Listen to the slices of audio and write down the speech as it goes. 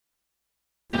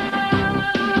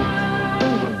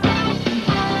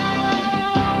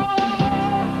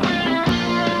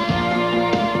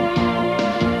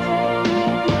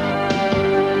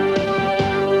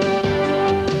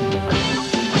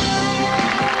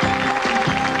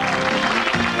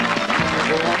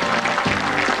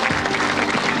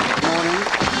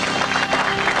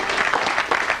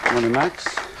Max.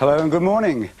 Hello and good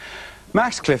morning.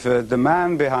 Max Clifford, the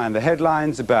man behind the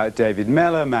headlines about David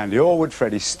Mellor, Manly Orwood,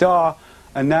 Freddie Starr,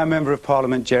 and now Member of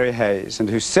Parliament Jerry Hayes, and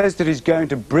who says that he's going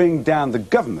to bring down the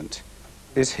government,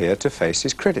 is here to face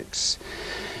his critics.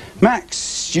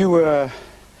 Max, you were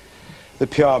the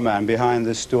PR man behind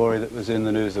the story that was in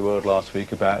the News of the World last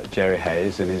week about Jerry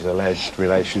Hayes and his alleged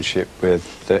relationship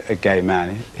with a gay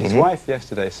man. His wife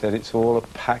yesterday said it's all a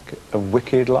pack of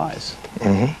wicked lies.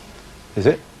 Is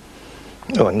it?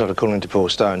 Oh, not according to Paul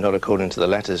Stone, not according to the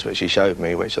letters which he showed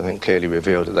me, which I think clearly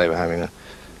revealed that they were having a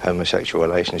homosexual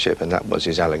relationship, and that was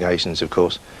his allegations, of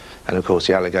course. And of course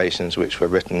the allegations which were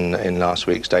written in last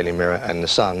week's Daily Mirror and The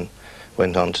Sun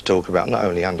went on to talk about not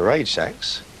only underage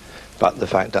sex, but the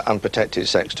fact that unprotected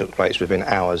sex took place within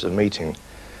hours of meeting.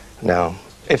 Now,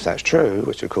 if that's true,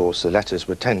 which of course the letters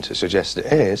would tend to suggest it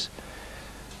is,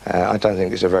 I don't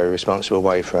think it's a very responsible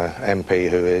way for an MP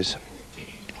who is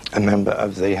a member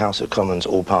of the House of Commons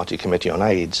All-Party Committee on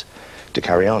AIDS to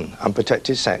carry on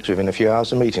unprotected sex within a few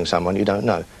hours of meeting someone you don't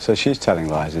know. So she's telling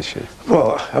lies, is she?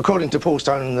 Well, according to Paul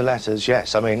Stone and the letters,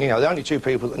 yes. I mean, you know, the only two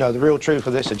people that know the real truth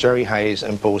of this are Jerry Hayes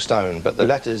and Paul Stone, but the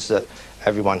letters that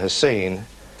everyone has seen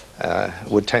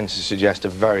would tend to suggest a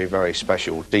very, very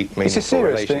special, deep, meaningful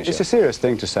relationship. It's a serious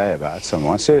thing to say about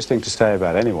someone, a serious thing to say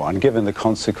about anyone, given the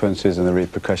consequences and the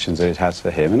repercussions that it has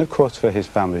for him, and of course for his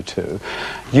family too.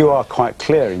 You are quite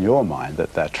clear in your mind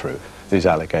that they're true, these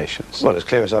allegations. Well, as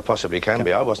clear as I possibly can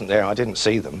be. I wasn't there, I didn't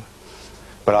see them,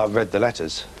 but I've read the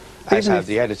letters, as have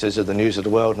the editors of the News of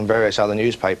the World and various other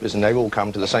newspapers, and they've all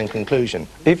come to the same conclusion.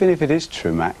 Even if it is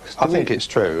true, Max? I think it's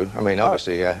true. I mean,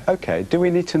 obviously, yeah. OK, do we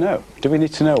need to know? Do we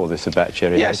need to know all this about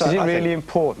Jerry Hayes? Yes, Is it really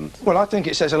important? Well, I think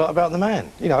it says a lot about the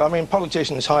man. You know, I mean,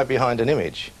 politicians hide behind an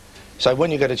image. So when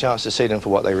you get a chance to see them for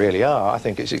what they really are, I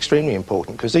think it's extremely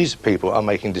important, because these people are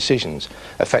making decisions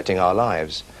affecting our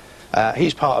lives.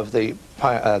 He's part of the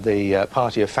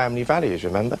party of family values,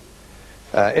 remember?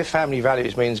 If family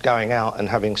values means going out and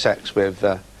having sex with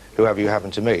whoever you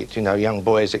happen to meet, you know, young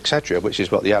boys, etc., which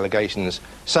is what the allegations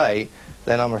say,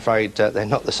 then I'm afraid they're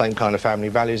not the same kind of family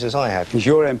values as I have. As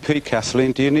your MP,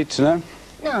 Kathleen, do you need to know?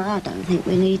 No, I don't think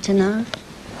we need to know.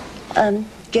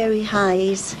 Jerry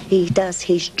Hayes, he does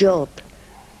his job.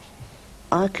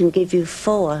 I can give you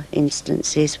 4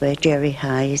 instances where Jerry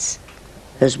Hayes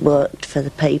has worked for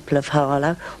the people of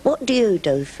Harlow. What do you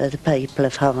do for the people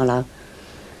of Harlow?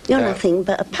 You're nothing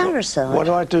but a parasite. What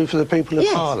do I do for the people of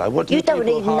Harlow? What do you don't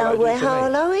even know where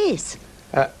Harlow is.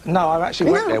 No, I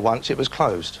actually went there once. It was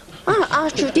closed. I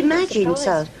should imagine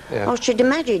so. Yeah. I should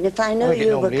imagine if they knew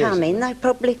you were coming, they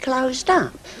probably closed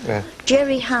up. Yeah.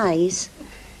 Jerry Hayes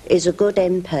is a good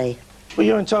MP. Well,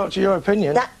 you're entitled to your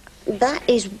opinion. That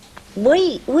is...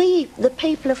 We, the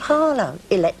people of Harlow,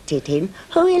 elected him.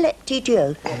 Who elected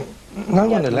you? No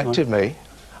one elected me.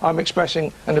 I'm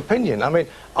expressing an opinion. I mean,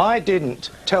 I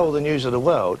didn't tell the News of the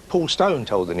World. Paul Stone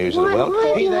told the News of the World. Why He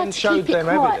have you then had to showed keep it them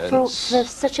quiet evidence. for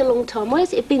such a long time? Why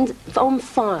has it been on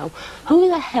file? Who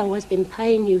the hell has been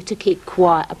paying you to keep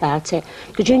quiet about it?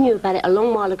 Because you knew about it a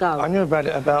long while ago. I knew about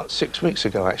it about 6 weeks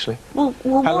ago, actually. Well,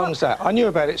 How long's that? I knew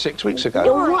about it 6 weeks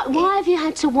ago. Why have you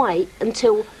had to wait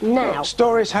until now? Well,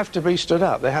 stories have to be stood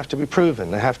up. They have to be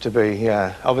proven. They have to be,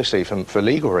 obviously, for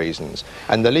legal reasons.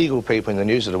 And the legal people in the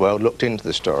News of the World looked into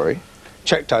the story,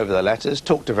 checked over the letters,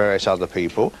 talked to various other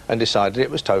people, and decided it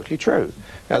was totally true.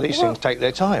 Now, these things take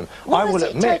their time. I will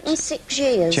admit... Has it taken 6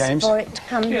 years for it to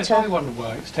come to... I wonder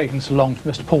why it's taken so long for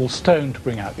Mr. Paul Stone to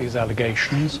bring out these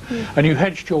allegations. And you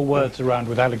hedged your words around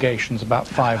with allegations about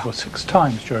 5 or 6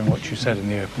 times during what you said in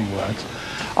the opening words.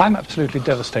 I'm absolutely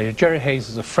devastated. Jerry Hayes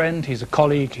is a friend, he's a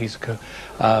colleague, he's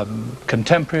a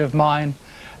contemporary of mine,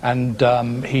 and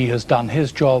he has done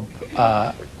his job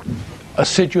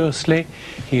assiduously.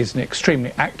 He is an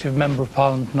extremely active Member of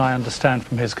Parliament, and I understand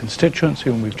from his constituents,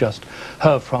 whom we've just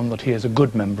heard from, that he is a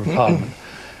good Member of Parliament.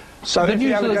 So if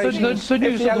the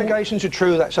allegations are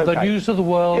true, that's okay. The News of the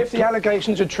World... If the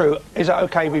allegations are true, is that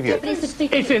okay with you?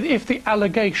 If the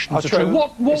allegations are true,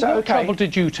 what trouble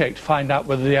did you take to find out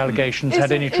whether the allegations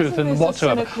had any truth in them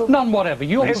whatsoever? None whatever.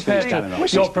 You're prepared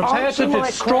to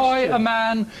destroy a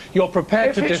man, you're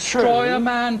prepared to destroy a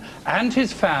man and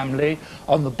his family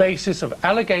on the basis of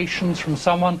allegations from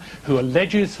someone who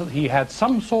alleges that he had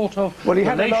some sort of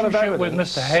relationship with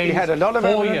Mr. Hayes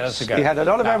 4 years ago. He had a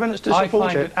lot of evidence to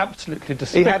support it. Absolutely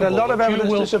despicable. He had a lot of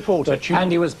evidence to support it. And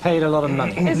he was paid a lot of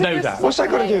money. No doubt. What's that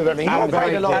got to do with anything? You're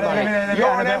paid a lot of money.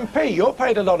 You're an MP, you're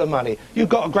paid a lot of money. You've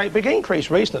got a great big increase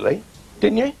recently.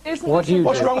 didn't you?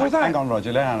 What's wrong with that? Hang on,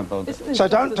 Roger, let Annabelle. So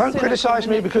don't criticise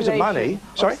me because of money.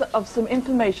 Sorry? Of some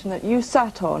information that you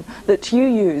sat on, that you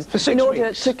used in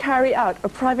order to carry out a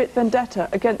private vendetta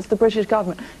against the British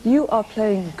government. You are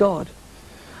playing God.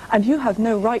 And you have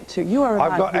no right to. You are a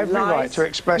man who lies. I've got every right to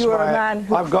express my... You are a man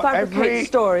who fabricates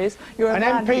stories. You're a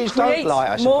man who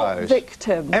creates more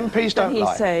victims MPs don't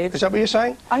lie. Saves. Is that what you're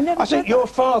saying? I think your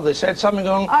father said something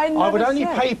along... I would only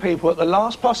pay people at the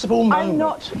last possible moment. I'm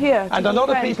not here to And a lot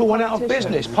of people went out of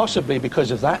business, possibly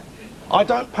because of that. I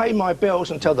don't pay my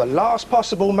bills until the last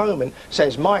possible moment,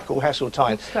 says Michael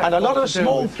Heseltine. And a lot of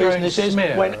small businesses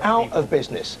went out of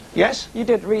business. Yes? You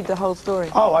didn't read the whole story.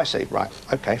 Oh, I see. Right.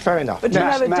 OK, fair enough. But you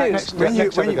never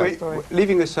do.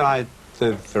 Leaving aside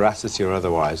the veracity or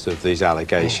otherwise of these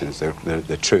allegations,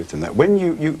 the truth, and that when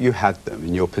you had them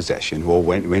in your possession, or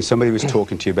when somebody was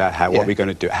talking to you about what we're going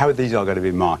to do, how these are going to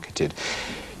be marketed,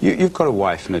 you've got a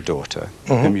wife and a daughter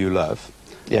whom you love.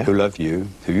 Who love you,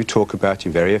 who you talk about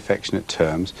in very affectionate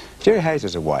terms. Jerry Hayes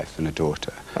has a wife and a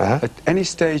daughter. At any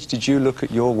stage did you look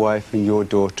at your wife and your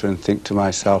daughter and think to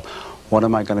myself, what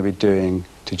am I going to be doing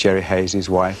to Jerry Hayes'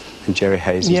 wife and Jerry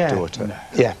Hayes' daughter? No.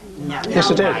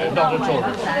 Yes, I did. Not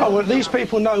at all. Oh, well, these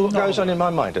people know what goes on in my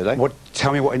mind, do they?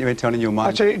 Tell me what went on in your mind.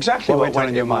 I'll tell you exactly what went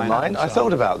on in my mind. I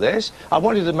thought about this. I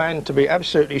wanted the man to be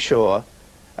absolutely sure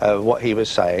of what he was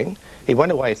saying. He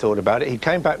went away, thought about it, he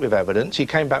came back with evidence, he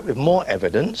came back with more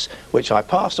evidence, which I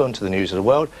passed on to the News of the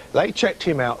World. They checked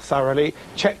him out thoroughly,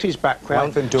 checked his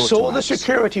background, saw the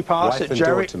security pass that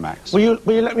Jerry... Will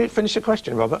you let me finish the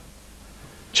question, Robert?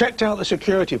 Checked out the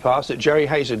security pass that Jerry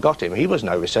Hayes had got him. He was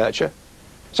no researcher.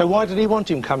 So why did he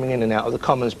want him coming in and out of the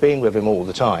Commons, being with him all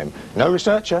the time? No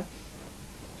researcher.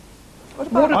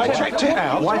 I checked it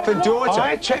out. Wife and daughter.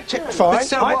 I checked it. Fine.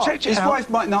 So I checked it out. His wife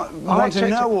might not want to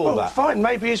know all that. Fine.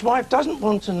 Maybe his wife doesn't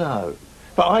want to know.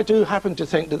 But I do happen to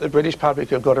think that the British public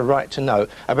have got a right to know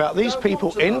about these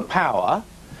people in power,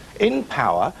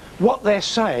 what they're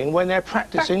saying when they're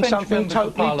practising something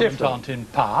totally different. Aren't in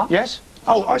power. Yes.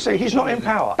 Oh, I see. He's not in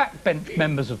power. Backbench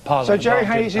members of Parliament. So Jerry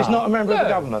Hayes is not a member of the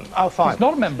government. Oh, fine. He's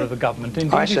not a member of the government.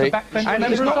 Indeed, he's a backbench member. And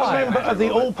he's not a member of the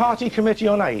All-Party Committee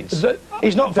on AIDS.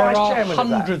 He's not vice chairman of that.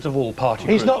 There are hundreds of all-party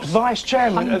groups. He's not vice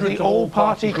chairman of the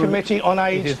All-Party Committee on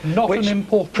AIDS, it is not which an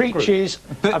important preaches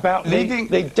about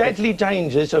the deadly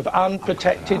dangers of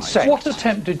unprotected sex. What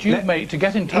attempt did you make to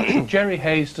get in touch with Jerry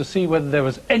Hayes to see whether there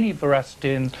was any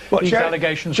veracity in these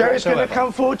allegations? Jerry's going to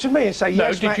come forward to me and say,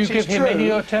 yes, Max, did you give him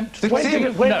any attempt? When did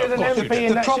an MP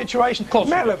in that situation?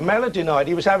 Mellor denied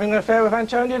he was having an affair with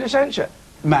Antonio de Sencha.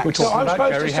 Max, so I'm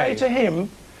supposed to say to him,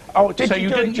 oh, did you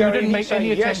do it, Jerry? You didn't make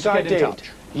any attempt to get in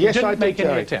touch? Yes, I did,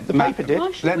 Jerry. The paper did.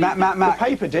 The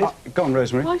paper did. Go on,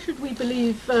 Rosemary. Why should we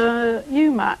believe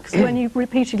you, Max, when you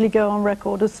repeatedly go on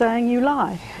record as saying you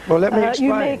lie? Well, let me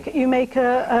explain. You make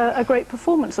a great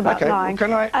performance about lying.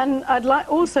 And I'd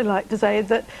also like to say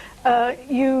that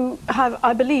you have,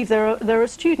 I believe, there are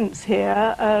students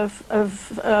here of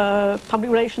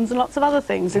public relations and lots of other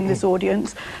things in this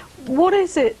audience. What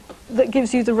is it that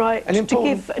gives you the right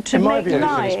to make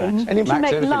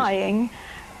lying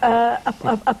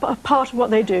a part of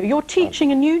what they do? You're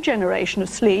teaching a new generation of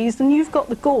sleaze, and you've got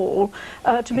the gall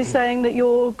to be saying that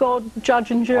you're God,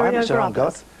 judge and jury over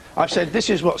others. I've said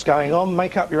this is what's going on,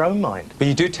 make up your own mind. But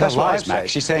you do tell lies, Max.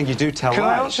 She's saying you do tell lies. Can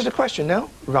I answer the question now?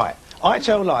 Right. I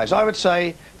tell lies. I would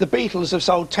say the Beatles have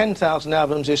sold 10,000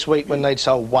 albums this week when they'd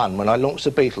sold one, when I launched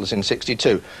the Beatles in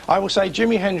 '62. I will say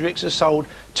Jimi Hendrix has sold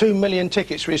 2 million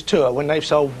tickets for his tour when they've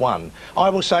sold one. I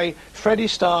will say Freddie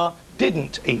Starr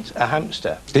didn't eat a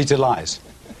hamster. These are lies.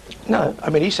 No, I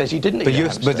mean, he says he didn't eat a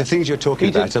hamster. But the things you're talking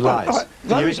about are lies.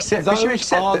 Those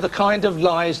are the kind of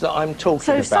lies that I'm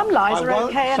talking about. So some lies are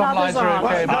okay and others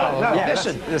aren't.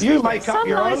 Listen, you make up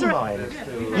your own mind.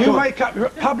 You make up your...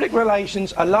 Public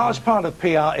relations, a large part of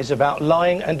PR is about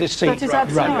lying and deceit. That is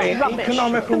absolutely being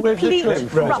economical with the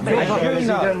truth. You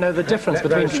don't know the difference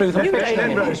between truth and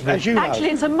fiction. Actually,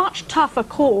 it's a much tougher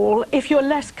call if you're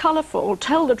less colourful.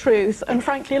 Tell the truth, and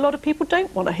frankly, a lot of people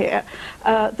don't want to hear.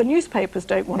 The newspapers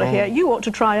don't want to hear. You ought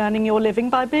to try earning your living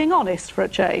by being honest for a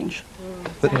change.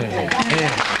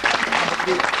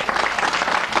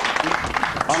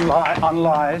 On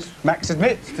lies, Max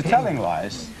admits to telling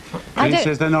lies. He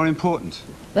says they're not important.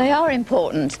 They are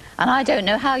important, and I don't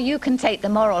know how you can take the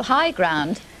moral high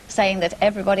ground saying that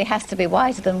everybody has to be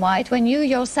whiter than white when you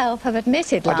yourself have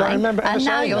admitted lying. I don't remember ever and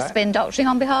now saying you're that. Spin doctoring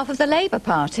on behalf of the Labour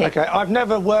Party. OK, I've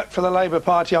never worked for the Labour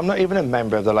Party. I'm not even a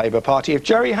member of the Labour Party. If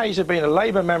Jerry Hayes had been a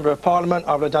Labour member of Parliament,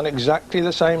 I would have done exactly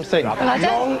the same thing.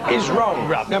 Wrong is wrong,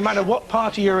 no matter what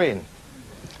party you're in.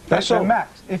 That's all.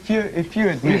 Max, if you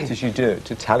admit, as you do,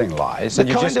 to telling lies... The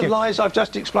kind of lies I've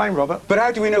just explained, Robert. But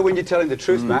how do we know when you're telling the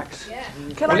truth, Max? Yeah.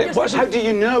 How do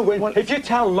you know when... If you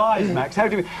tell lies, Max, how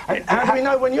do we... How do we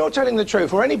know when you're telling the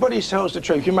truth, or anybody tells the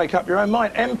truth? You make up your own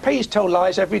mind. MPs tell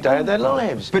lies every day of their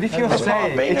lives. But if you're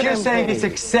saying it's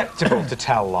acceptable to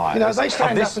tell lies... You know, they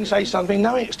stand up and say something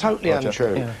knowing it's totally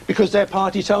untrue, because their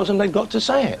party tells them they've got to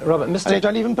say it. Robert, and they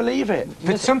don't even believe it.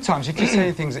 But sometimes if you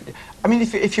say things... I mean,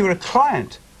 if you were a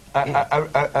client...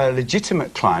 A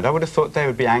legitimate client, I would have thought they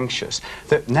would be anxious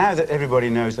that now that everybody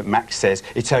knows that Max says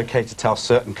it's okay to tell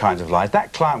certain kinds of lies,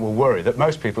 that client will worry that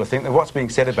most people think that what's being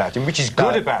said about him, which is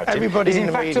good about him, is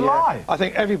in fact a lie. I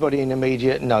think everybody in the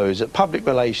media knows that public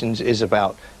relations is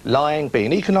about lying,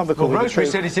 being economical with the truth.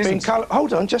 Said it isn't.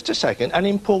 Hold on just a second, an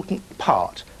important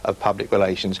part of public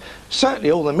relations. Certainly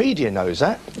all the media knows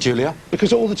that. Julia?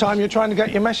 Because all the time you're trying to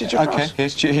get your message across. Okay,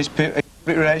 here's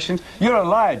public relations. You're a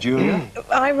liar, Julia.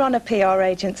 I run a PR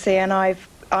agency and I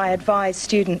advise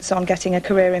students on getting a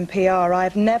career in PR.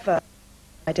 I've never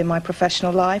lied in my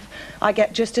professional life. I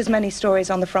get just as many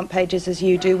stories on the front pages as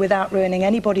you do without ruining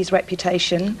anybody's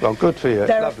reputation. Well, good for you.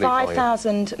 There are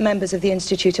 5,000 members of the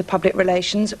Institute of Public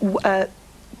Relations.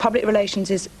 Public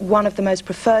relations is one of the most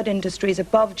preferred industries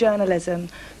above journalism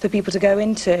for people to go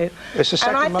into. It's the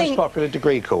second most popular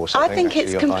degree course. I think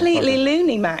it's completely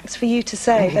loony, Max, for you to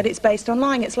say that it's based on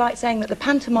lying. It's like saying that the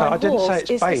pantomime horse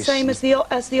is the same as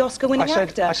the Oscar-winning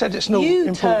actor. I said it's an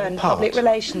important part. You turn public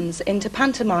relations into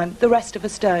pantomime. The rest of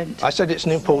us don't. I said it's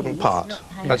an important part.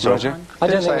 That's Roger. I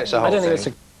don't think it's a whole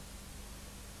thing.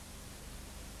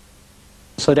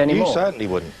 Anymore. You certainly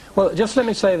wouldn't. Well, just let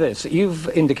me say this. You've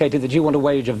indicated that you want to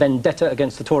wage a vendetta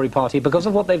against the Tory party because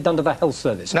of what they've done to the health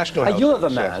service. National Health You're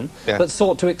Service, the man yeah. that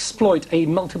sought to exploit a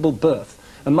multiple birth,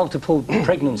 a multiple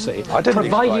pregnancy,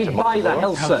 provided by the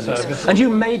health service, and you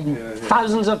made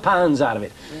thousands of pounds out of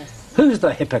it. Yes. Who's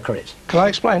the hypocrite? Can I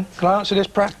explain? Can I answer this,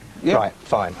 Pratt? Yeah. Right,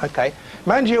 fine, OK.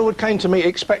 Mandy Allwood came to me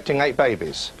expecting 8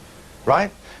 babies, right?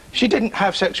 She didn't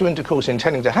have sexual intercourse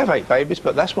intending to have 8 babies,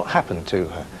 but that's what happened to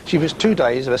her. She was 2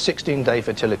 days of a 16-day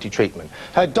fertility treatment.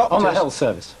 Her doctors... On the health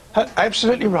service?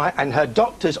 Absolutely right, and her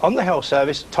doctors on the health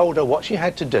service told her what she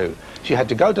had to do. She had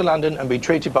to go to London and be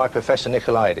treated by Professor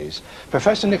Nicolaides.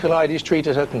 Professor Nicolaides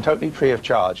treated her totally free of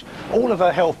charge. All of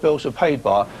her health bills were paid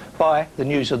by the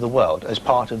News of the World as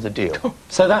part of the deal.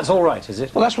 So that's all right, is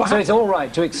it? Well, that's what happened. So it's all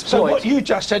right to exploit... So what you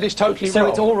just said is totally wrong. So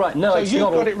it's all right. No, it's not. So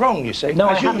you've got it wrong, you see. No,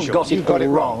 I haven't got it all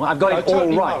wrong. I've got it all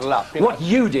right. What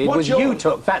you did was you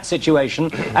took that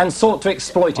situation and sought to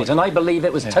exploit it, and I believe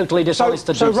it was totally dishonest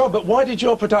to do so. So, Robert, why did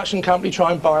your production company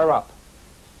try and buy her up?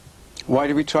 Why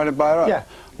did we try to buy her up? Yeah.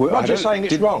 Roger's saying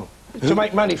it's wrong. To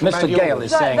make money from Mr. Gale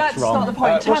is saying it's wrong. That's not the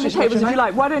point. Turn the tables if you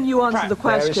like. Why don't you answer the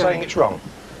question? He's saying it's wrong.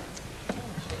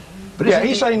 But yeah,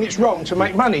 he's saying it's wrong to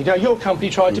make money. Now, your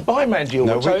company tried to buy Mandy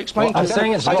Allwood, so explain to I'm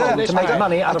saying it's wrong to make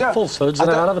money out of falsehoods and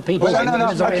out of other people's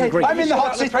opinions or ingredients. I'm in the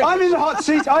hot seat. I'm in the hot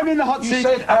seat. I'm in the hot seat. You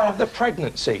said out of the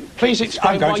pregnancy. Please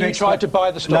explain why you tried to buy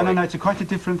the story. No, it's quite a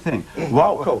different thing.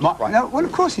 Well, of course. Well,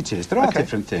 of course it is. There are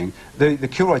different things. The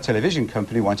Kilroy television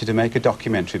company wanted to make a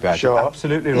documentary about it.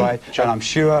 Absolutely right. And I'm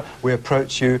sure we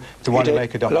approached you to want to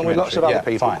make a documentary. Along with lots of other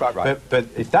people. Fine. But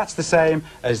if that's the same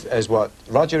as what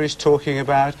Roger is talking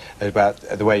about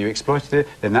the way you exploited it,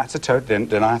 then that's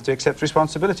then I have to accept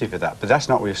responsibility for that. But that's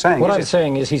not what you're saying. What I'm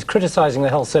saying is he's criticising the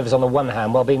health service on the one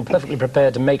hand while being perfectly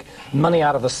prepared to make money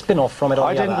out of the spin-off from it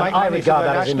on the other. I didn't make money from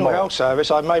the National Health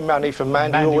Service. I made money from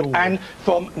Mandy Allwood and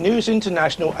from News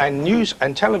International and news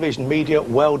and television media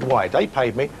worldwide. They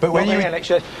paid me. But when you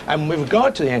NHS, and with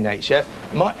regard to the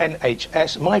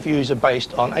NHS, my views are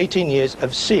based on 18 years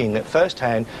of seeing at first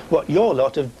hand what your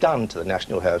lot have done to the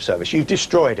National Health Service. You've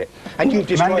destroyed it, and you've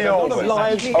destroyed a lot of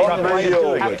lives.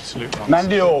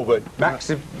 Mandy Allwood.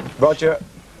 Max, Roger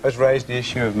has raised the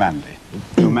issue of Mandy.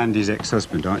 You're Mandy's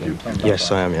ex-husband, aren't you?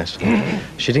 Yes, I am, yes.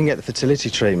 She didn't get the fertility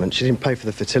treatment. She didn't pay for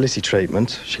the fertility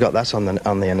treatment. She got that on the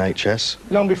NHS.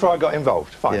 Long before I got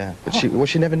involved, fine. Yeah, but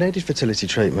she never needed fertility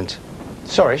treatment.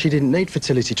 Sorry? She didn't need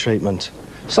fertility treatment.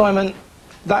 Simon,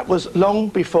 that was long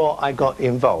before I got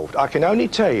involved. I can only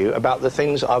tell you about the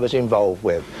things I was involved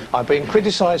with. I've been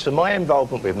criticised for my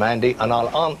involvement with Mandy, and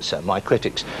I'll answer my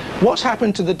critics. What's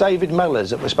happened to the David Mellors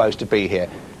that were supposed to be here?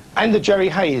 and the Jerry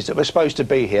Hayes that were supposed to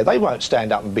be here, they won't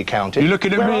stand up and be counted. You're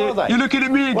looking at Where me. are they? You're looking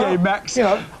at me again, well, Max. You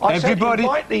know, I everybody, said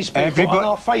invite these people on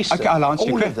our face. Okay, I'll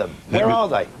answer all of them. Where are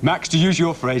they? Max, to use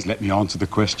your phrase, let me answer the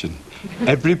question.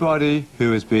 Everybody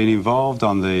who has been involved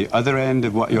on the other end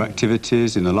of what your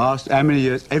activities in the last how many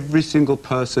years, every single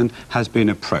person has been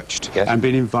approached and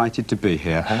been invited to be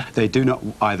here. They do not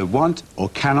either want or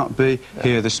cannot be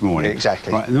here this morning.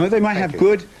 Exactly. Right. They might have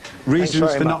good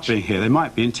reasons for not being here. They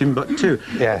might be in Timbuktu.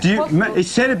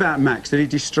 It's said about Max that he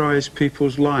destroys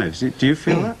people's lives. Do you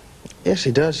feel that? Yes,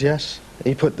 he does, yes.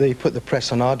 He put the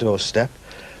press on our doorstep.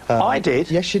 I did?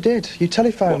 Yes, you did. You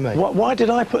telephoned me. Why did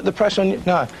I put the press on you?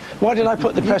 No. Why did I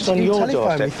put the press on your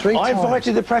doorstep? Me 3 times. I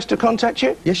invited the press to contact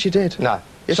you? Yes, you did. No.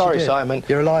 Yes, sorry, you did. Simon.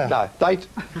 You're a liar. No,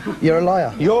 You're a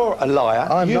liar. You're a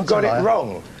liar. You've got it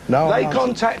wrong. No, they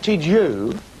contacted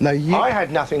you. No, you. I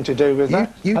had nothing to do with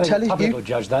that. You tell us. You will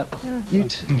judge that. Yeah.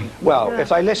 Well, if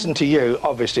they listen to you,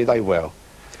 obviously they will.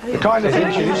 The kind of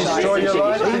things you destroy your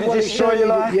life. Did he destroy your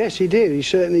life? Yes, he did. He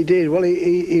certainly did. Well,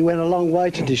 he went a long way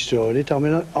to destroy it. I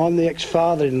mean, I'm the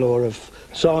ex-father-in-law of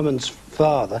Simon's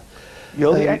father.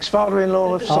 You're the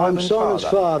ex-father-in-law of Simon's father? I'm Simon's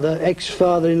father,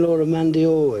 ex-father-in-law of Mandy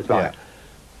Orwood. Right.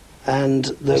 And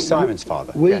Simon's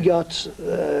father. We got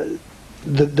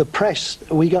the press.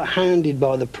 We got hounded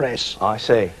by the press. I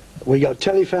see. We got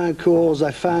telephone calls.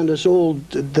 They found us all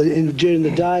during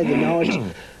the day, the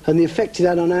night, and the effect it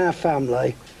had on our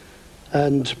family,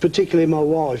 and particularly my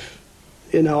wife.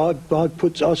 You know, I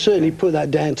certainly put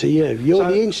that down to you. You're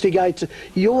the instigator.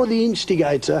 You're the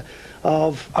instigator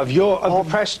of the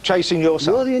press chasing your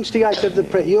son. You're the instigator of the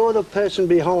press. You're the person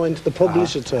behind the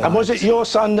publicity. And was it your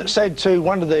son that said to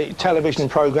one of the television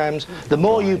programmes, "The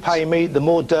more you pay me, the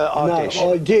more dirt I dish"?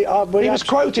 No, I did. He was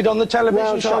quoted on the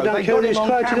television show. I don't care. He was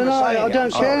quoted on I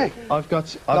don't care. I've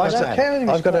got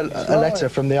a letter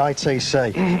from the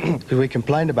ITC who we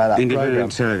complained about that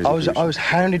programme. I was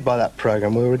hounded by that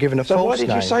programme. We were given a false name. So why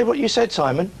did you say what you said,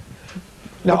 Simon?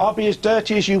 No, I'll be as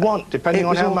dirty as you want, depending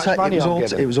on how much money I'm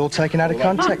given. It was all taken out of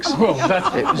context. Well, that's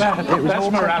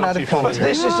all taken out of context. But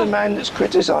this is a man that's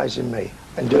criticising me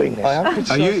and doing this. I am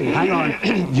criticising you. Hang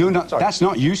on. You're not. That's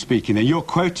not you speaking there. You're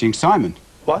quoting Simon.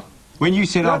 What? When you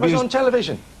said that was on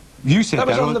television. You said that.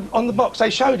 That was on the box.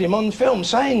 They showed him on film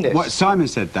saying this. What, Simon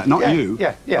said that, not you?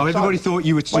 Yeah. Oh, everybody thought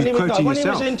you were quoting yourself.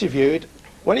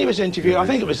 When he was interviewed, I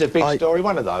think it was a big story,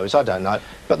 one of those, I don't know.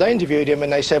 But they interviewed him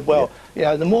and they said, well, you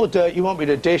know, the more dirt you want me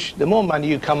to dish, the more money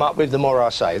you come up with, the more I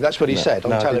say. That's what he said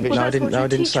on television. I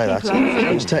didn't say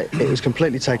that. It was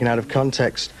completely taken out of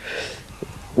context.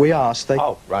 We asked.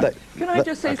 Can I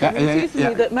just say something? It seems to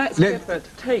me that Max Clifford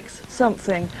takes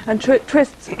something and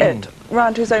twists it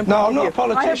round to his own point of view. No, I'm not a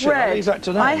politician. I leave that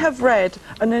to them. I have read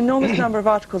an enormous number of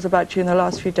articles about you in the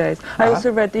last few days. I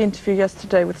also read the interview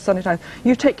yesterday with the Sunday Times.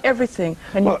 You take everything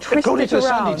and you twist it around. According to the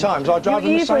Sunday Times, I drive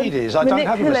a Mercedes. I don't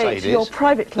have a Mercedes. Your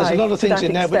private life. There's a lot of things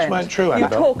in there which weren't true, You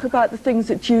talk about the things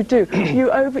that you do.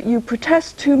 You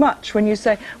protest too much when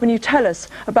you tell us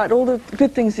about all the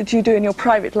good things that you do in your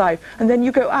private life, and then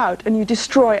you go out and you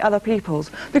destroy other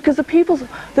people's. Because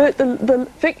the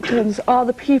victims are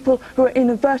the people who are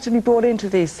inadvertently brought into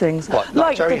these things. What,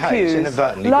 like Jerry Hayes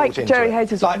inadvertently like Jerry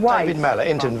Hayes' wife. Like David Mellor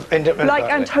inadvertently.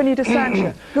 Like Antonio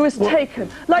DeSantis, who was taken.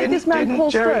 Like this man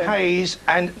Paul Stone. Didn't Jerry Hayes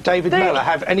and David Mellor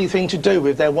have anything to do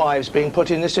with their wives being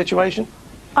put in this situation?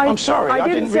 I'm sorry, I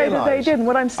didn't say that they didn't.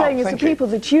 What I'm saying is the people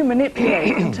that you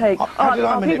manipulate and take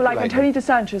are people like Antonio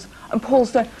DeSantis and Paul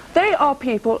Stone. They are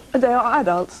people, they are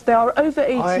adults, they are over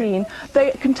 18,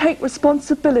 they can take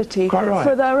responsibility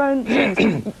for their own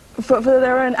things. For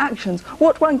their own actions.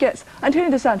 What one gets, Antonio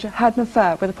DeSantis had an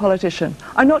affair with a politician.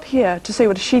 I'm not here to say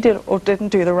whether she did or didn't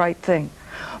do the right thing.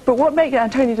 But what made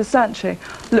Antonio DeSantis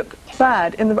look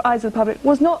bad in the eyes of the public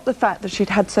was not the fact that she'd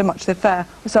had so much affair,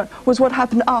 was what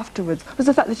happened afterwards, was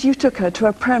the fact that you took her to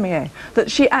a premiere, that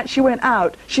she actually went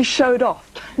out, she showed off.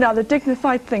 Now, the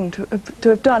dignified thing to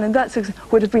have done in that sense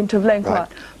would have been to have lain quiet.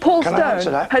 Paul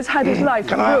Stone has had his life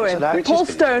ruined. Paul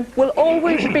Stone will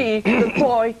always be the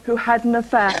boy who had an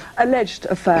affair, alleged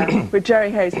affair, with Jerry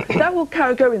Hayes. That will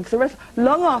go into the rest,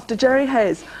 long after Jerry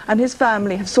Hayes and his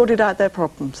family have sorted out their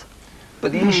problems.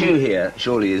 But the issue here,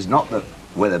 surely, is not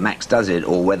whether Max does it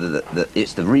or whether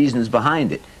it's the reasons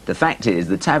behind it. The fact is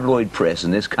the tabloid press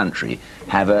in this country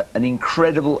have an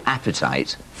incredible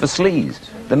appetite for sleaze.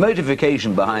 The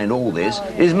motivation behind all this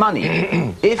is money.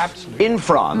 If in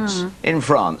France,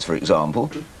 for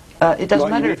example, it doesn't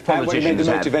matter if politicians what do you mean the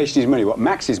motivation is money? What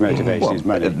Max's motivation is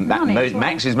money?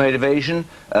 Max's motivation,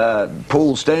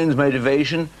 Paul Stone's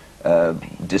motivation,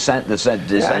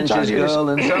 DeSantis girl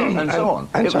and so on.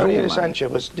 Antonia DeSantis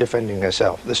was defending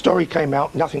herself. The story came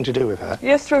out, nothing to do with her.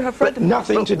 Yes, through her friend.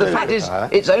 Nothing to do with her.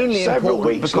 It's only several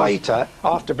weeks later,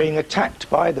 after being attacked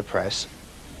by the press,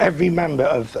 every member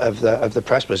of the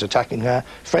press was attacking her.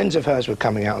 Friends of hers were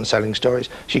coming out and selling stories.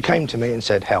 She came to me and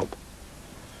said, help.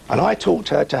 And I taught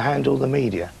her to handle the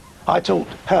media. I taught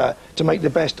her to make the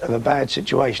best of a bad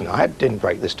situation. I didn't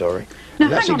break the story. Now,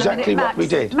 that's exactly what we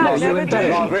did.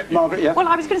 Margaret, yeah. Well,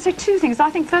 I was going to say two things. I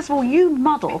think, first of all, you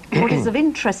muddle what is of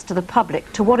interest to the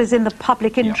public to what is in the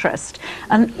public interest.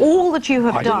 And all that you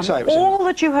have done, all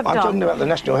that you have done... I'm talking about the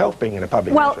national health being in a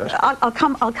public interest. Well, I'll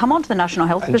come on to the national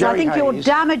health, because I think you're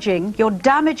damaging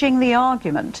the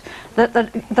argument that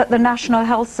the National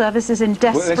Health Service is in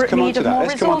desperate need of more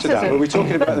resources. Well, we're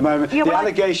talking about at the moment the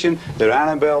allegation that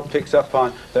Annabelle picks up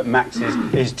on that Max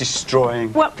is destroying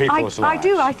people's lives. I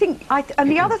do. And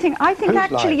the other thing, I think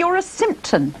actually you're a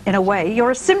symptom, in a way.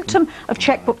 You're a symptom of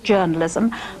checkbook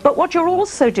journalism. But what you're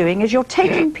also doing is you're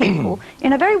taking people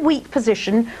in a very weak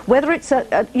position, whether it's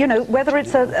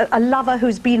a lover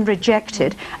who's been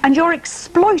rejected, and you're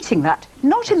exploiting that.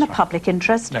 Not in the public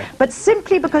interest, but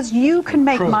simply because you can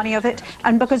make money of it,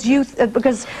 and because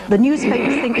the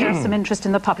newspapers think there's some interest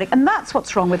in the public, and that's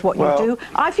what's wrong with what you do.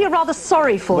 I feel rather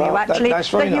sorry for you, actually,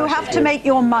 that you have to make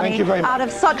your money out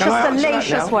of such a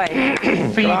salacious way.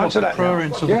 Can I answer that now?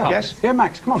 Yes? Yeah,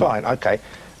 Max, come on. Fine, okay.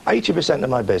 80% of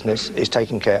my business is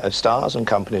taking care of stars and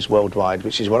companies worldwide,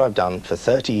 which is what I've done for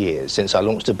 30 years since I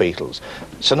launched the Beatles.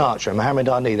 Sinatra, Muhammad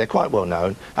Ali, they're quite well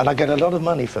known, and I get a lot of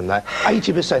money from that. 80%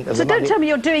 of the money... So don't tell me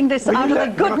you're doing this out of the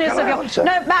goodness of your...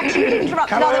 No, Max, you've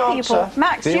interrupted other people.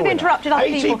 Max, you've interrupted other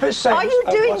people. Are you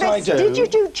doing this? Did you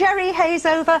do Jerry Hayes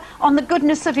over on the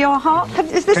goodness of your heart?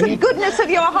 Is this the goodness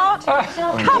of your heart?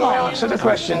 Come on. Answer the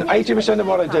question. 80% of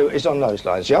what I do is on those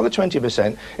lines. The other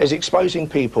 20% is exposing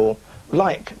people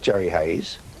like Jerry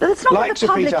Hayes, but it's not like in the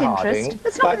public Peter interest. Harding,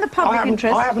 It's not in the public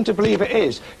interest. I happen to believe it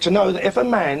is, to know that if a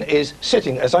man is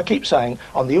sitting, as I keep saying,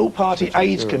 on the All-Party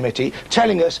AIDS Committee,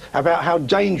 telling us about how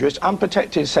dangerous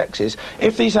unprotected sex is,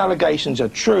 if these allegations are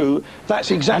true, that's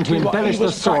exactly what he was practicing. And to embellish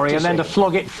the story and then to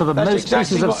flog it for the most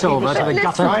pieces of silver to the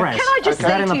gutter press. Can I just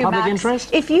say to you, Max,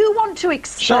 if you want to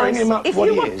expose... Showing him up what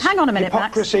he is. Hang on a minute,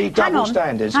 Max. Hypocrisy, double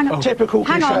standards, typical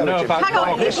conservative. Hang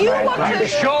on, if you want to...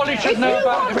 Surely should know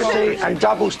about hypocrisy and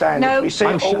double standards. We see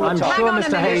it all the time. I'm sure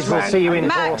Mr. Hayes will see you in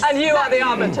court. And you are the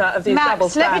arbiter of these double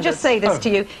standards. Let me just say this to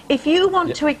you. If you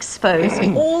want to expose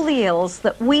all the ills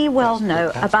that we well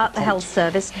know about the health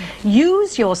service,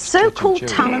 use your so-called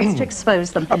talents to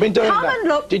expose them. I've been doing that. And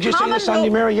look. Did you see the Sunday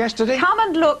Mirror yesterday? Come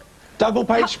and look.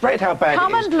 Double-page spread, how bad it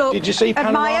is. And look. Did you see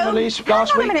Panorama last week? Hang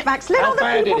on a minute, Max. Let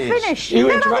other people finish. You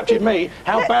interrupted me.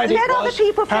 How bad it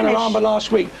was. Panorama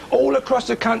last week. All across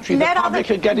the country, the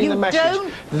public are getting the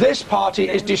message. This party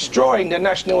is destroying the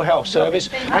National Health Service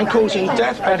and causing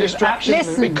death and destruction.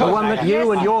 Listen, the one that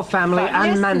you and your family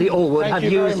and Mandy Allwood have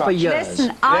used for years.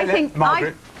 Listen, I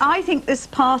think this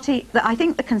party, I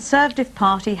think the Conservative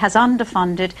Party has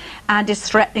underfunded and is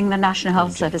threatening the National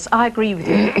Health Service. I agree with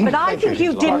you. But I think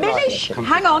you diminish,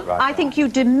 hang on, I think you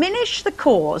diminish the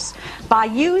cause by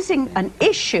using an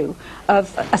issue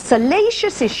of a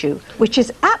salacious issue, which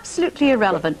is absolutely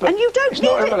irrelevant. But and you don't it's need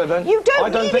not it. Irrelevant. You don't I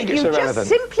don't need think it. It's You irrelevant. just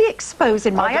simply expose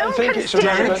in my own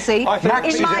constituency, I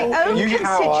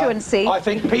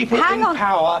think people in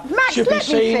power should be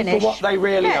seen for what they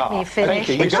really are. Let me finish.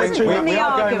 Thank you. We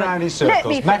are going round in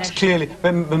circles. Max clearly,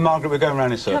 Margaret, we're going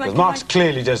round in circles. Max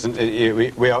clearly doesn't.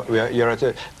 You're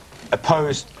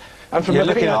opposed. And from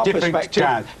looking at different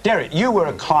perspective, Derek, you were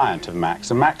a client of Max,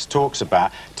 and Max talks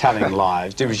about telling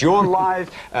lies. Was your lie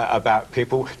about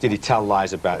people? Did he tell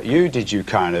lies about you? Did you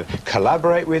kind of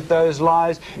collaborate with those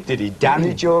lies? Did he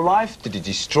damage your life? Did he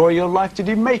destroy your life? Did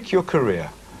he make your career?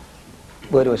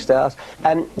 Where do I start?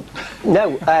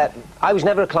 No, I was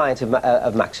never a client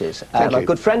of Max's. I'm a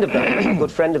good friend of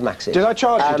Max's. Did I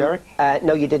charge you, Derek?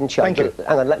 No, you didn't charge me.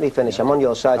 Hang on, let me finish. I'm on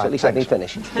your side, so at least let me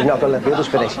finish. You're not going to let the others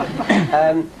finish.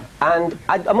 And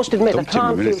I must admit, I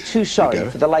can't feel too sorry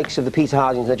for the likes of the Peter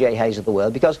Hardings and the Jay Hayes of the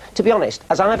world, because, to be honest,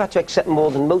 as I've had to accept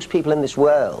more than most people in this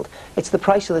world, it's the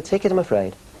price of the ticket, I'm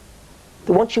afraid.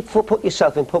 Once you put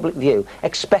yourself in public view,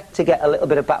 expect to get a little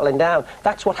bit of battling down.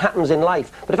 That's what happens in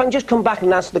life. But if I can just come back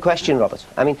and answer the question, Robert.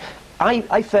 I mean,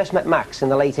 I first met Max in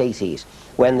the late 80s,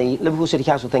 when the Liverpool City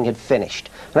Council thing had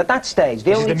finished. And at that stage,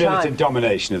 the only time... This is the militant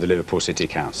domination of the Liverpool City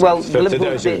Council. Well, the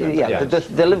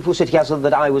Liverpool City Council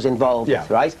that I was involved with,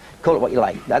 right? Call it what you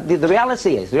like. The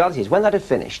reality is, when that had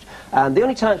finished, the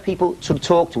only times people sort of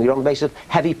talked to me were on the basis of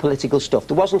heavy political stuff.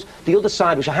 There wasn't the other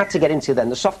side, which I had to get into then,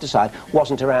 the softer side,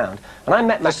 wasn't around. And I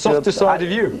met Max... The softer side of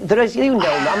you? There is, you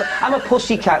know, I'm a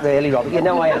pussycat really, Robert, you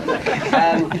know I am.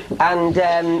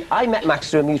 I met Max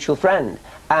through a mutual friend.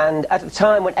 And at the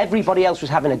time when everybody else was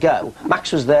having a go,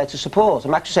 Max was there to support.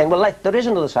 And Max was saying, well, there is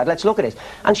another side, let's look at it.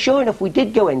 And sure enough, we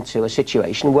did go into a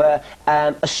situation where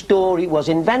a story was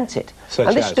invented.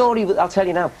 And this story, I'll tell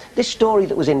you now, this story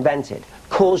that was invented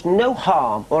caused no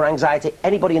harm or anxiety to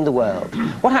anybody in the world.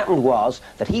 What happened was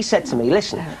that he said to me,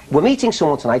 listen, we're meeting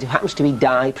someone tonight who happens to be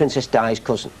Princess Di's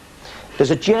cousin.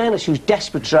 There's a journalist who's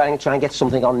desperate to try and get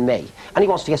something on me, and he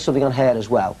wants to get something on her as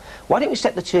well. Why don't we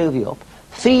set the two of you up?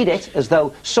 Feed it as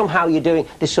though somehow you're doing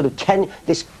this sort of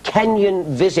Kenyan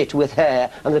visit with her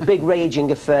and the big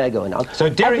raging affair going on. So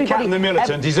Derek Catton, the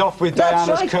militant, is off with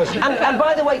Diana's cousin. And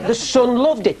by the way, the son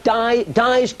loved it.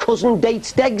 Di's cousin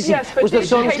dates Degsy. Yes, was the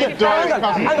son's...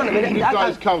 Hang on a minute.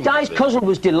 Di's cousin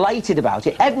was delighted about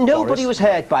it. Nobody was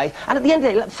hurt by it. And at the end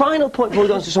of the day, final point before we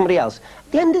go on to somebody else.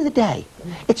 At the end of the day,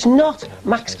 it's not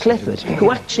Max Clifford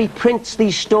who actually prints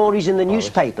these stories in the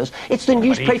newspapers. It's the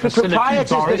newspaper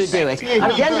proprietors that do it.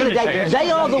 And at the end of the day, they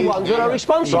are the ones that are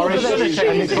responsible for this.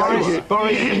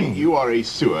 Boris, you are a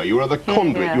sewer. You are the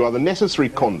conduit. You are the necessary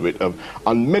conduit of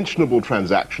unmentionable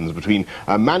transactions between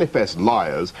manifest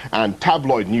liars and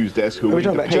tabloid news desks who are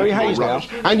talking about Jerry Hayes now.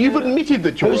 And you've admitted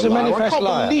that you're a liar. I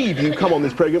can't believe you come on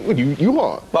this programme. Well, you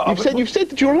are. You've said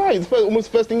that you're a liar. It's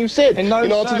almost the first thing you said in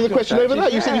answer to the question over there.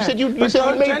 You said you made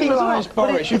things up.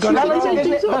 Boris, you've got to...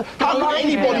 How can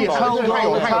anybody...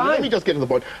 Let me just get to the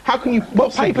point. How can you possibly...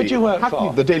 What paper do you work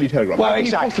for? The Daily Telegraph. Well,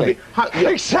 exactly.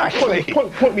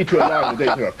 Point me to a line in the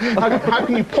Daily Telegraph.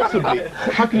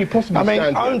 How can you possibly I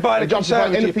mean, owned by the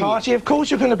Conservative Party, of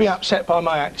course you're going to be upset by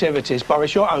my activities,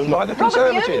 Boris. You're owned by the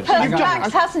Conservatives. The only person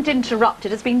Max hasn't interrupted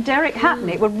has been Derek Hatton.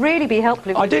 It would really be helpful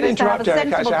if we could have a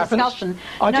sensible discussion.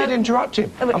 I did interrupt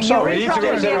him. I'm sorry. You're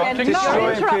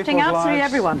interrupting absolutely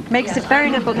everyone. Makes it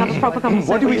very difficult to have a proper conversation.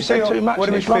 What do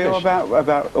we feel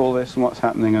about all this and what's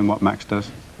happening and what Max does?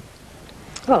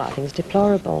 Well, I think it's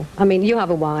deplorable. I mean, you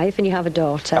have a wife and you have a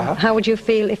daughter. How would you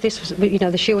feel if this was, you know,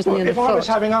 the shoe was on the other foot? If I was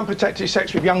having unprotected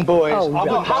sex with young boys,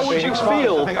 how would you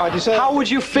feel? How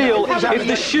would you feel if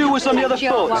the shoe was on the other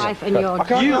foot? I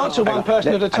can't answer one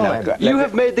person at a time. You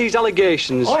have made these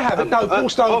allegations. I haven't. No, Paul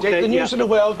Stone did. The News of the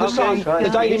World, the Sun, the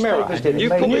Daily Mirror.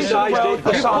 You've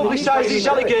publicised these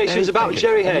allegations about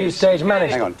Jerry Hayes. New stage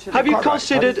management. Have you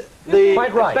considered the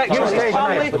effects on his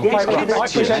family?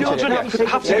 His children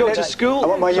have to go to school. I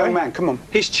want my young man, come on.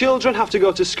 His children have to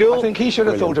go to school. I think he should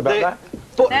have thought about that.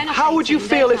 But how would you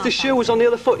feel if the shoe was on the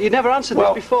other foot? You never answered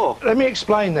this before. Let me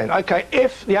explain then. Okay,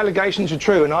 if the allegations are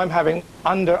true and I'm having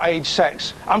underage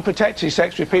sex, unprotected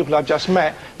sex with people I've just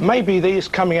met, maybe these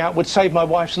coming out would save my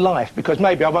wife's life, because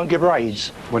maybe I won't give her AIDS.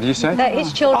 What do you say?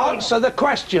 His children... Answer the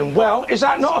question. Well, is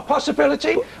that not a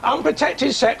possibility?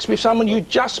 Unprotected sex with someone you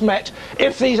just met,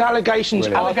 if these allegations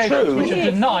are true... Which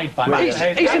are denied by Max.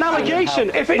 It's an allegation.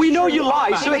 We know you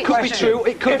lie, so it could be true,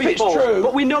 it could be false.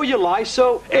 But we know you lie,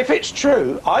 so... If it's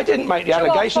true, I didn't make the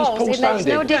allegations, Paul Stone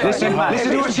did. Listen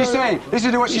to what she's saying.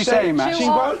 Listen to what she's saying, Max.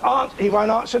 He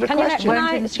won't answer the question.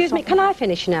 Excuse me, can I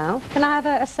finish now? Can I have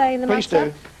a say in the matter? Please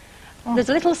do. There's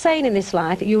a little saying in this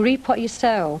life, you reap what you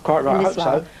sow. Quite right, I hope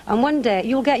so. And one day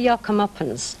you'll get your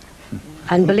comeuppance.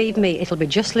 And believe me, it'll be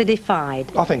justly defied.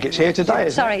 I think it's here today,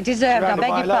 isn't Sorry, deserved, I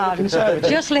beg your pardon.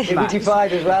 Justly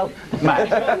defied as well.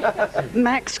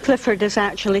 Max Clifford is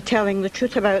actually telling the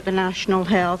truth about the national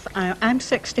health. I'm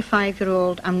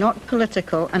 65-year-old, I'm not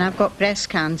political, and I've got breast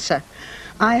cancer.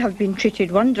 I have been treated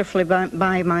wonderfully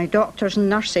by my doctors and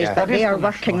nurses, but they are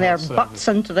working their butts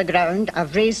into the ground.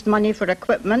 I've raised money for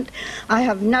equipment. I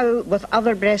have now, with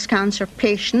other breast cancer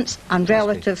patients and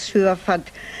relatives who have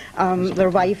had their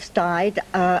wives died,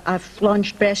 I've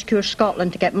launched Breast Cure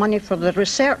Scotland to get money for the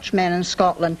research men in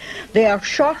Scotland. They are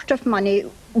short of money.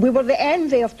 We were the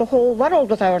envy of the whole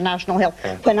world with our national health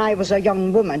when I was a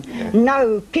young woman.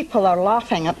 Now people are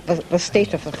laughing at the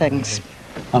state of the things.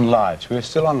 On lives. We're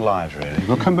still on lives, really.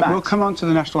 We'll come on to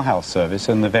the National Health Service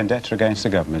and the vendetta against the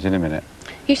government in a minute.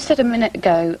 You said a minute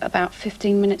ago, about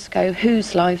 15 minutes ago,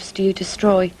 whose lives do you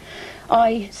destroy?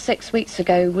 I, 6 weeks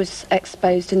ago, was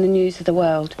exposed in the News of the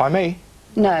World. By me?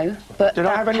 No, but did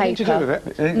I have anything to do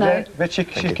with it? No. But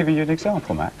she's giving you an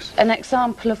example, Max. An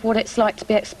example of what it's like to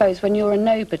be exposed when you're a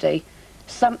nobody.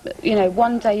 You know,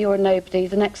 one day you're a nobody,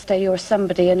 the next day you're a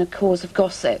somebody and a cause of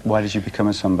gossip. Why did you become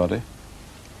a somebody?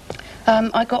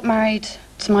 I got married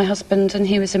to my husband and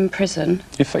he was in prison.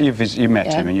 You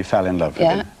met him and you fell in love with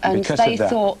him? Yeah, and they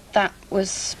thought that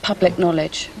was public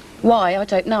knowledge. Why? I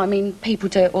don't know. I mean, people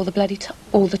do it all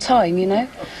the time, you know?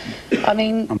 I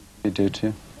mean... You do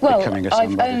too? Well,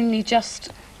 I've only just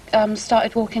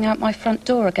started walking out my front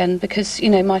door again because, you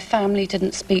know, my family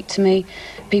didn't speak to me.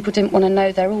 People didn't want to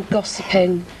know. They're all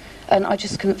gossiping. And I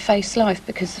just couldn't face life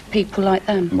because of people like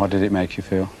them. And what did it make you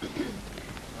feel?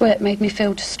 Well, it made me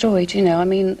feel destroyed, you know. I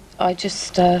mean, I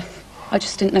just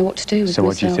didn't know what to do with myself. So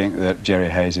what do you think that Jerry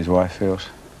Hayes, his wife, feels?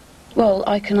 Well,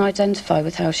 I can identify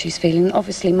with how she's feeling.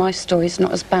 Obviously, my story's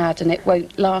not as bad and it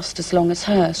won't last as long as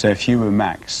hers. So if you were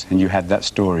Max and you had that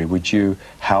story, would you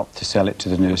help to sell it to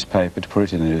the newspaper, to put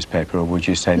it in the newspaper, or would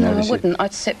you say no? No, I wouldn't.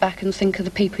 I'd sit back and think of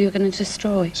the people you're going to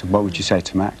destroy. So what would you say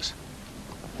to Max?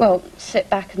 Well, sit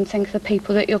back and think of the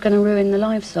people that you're going to ruin the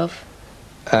lives of.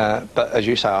 But as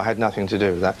you say, I had nothing to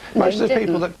do with that. No, Most of the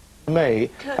people that me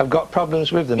have got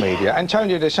problems with the media.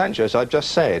 Antonio De Sancho, as I've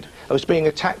just said, I was being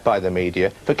attacked by the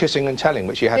media for kissing and telling,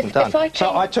 which he hadn't done.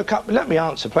 So I took up, let me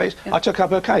answer please, I took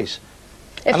up her case.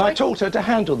 And I taught her to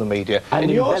handle the media. And in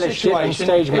your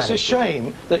situation, it's a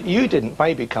shame that you didn't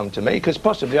maybe come to me, because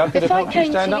possibly I could have helped you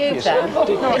stand up for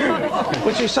yourself.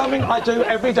 Which is something I do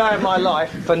every day of my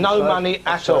life for no money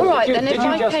at all. All right, then did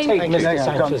you just take Mr.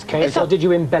 Sancho's case, or did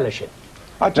you embellish it?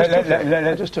 I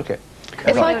just took it.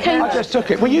 I just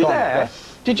took it. Were you there?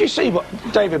 Did you see what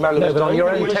David Mellor was doing? No, but on your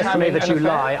own testimony that you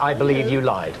lie, I believe you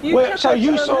lied. Well, so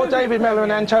you saw David Mellor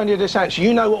and Antonio De Sancho.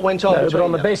 You know what went on. No, but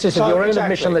on the basis of your own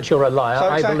admission that you're a liar,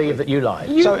 I believe that you lied.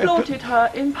 You flaunted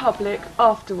her in public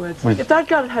afterwards. If that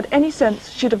girl had any sense,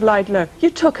 she'd have lied low.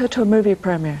 You took her to a movie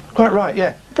premiere. Quite right,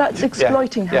 yeah. That's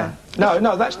exploiting her. Yeah.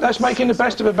 No, that's making the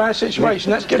best of a bad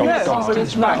situation. That's giving her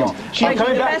confidence back.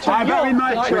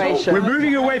 We're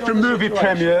moving away from movie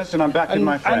premieres, and I'm back in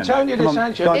my friend. Antonio De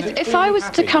Sancho. If I was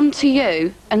to come to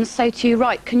you and say to you,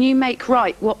 right, can you make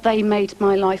right what they made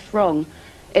my life wrong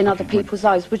in other people's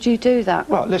eyes, would you do that?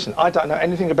 Well, listen, I don't know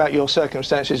anything about your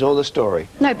circumstances or the story.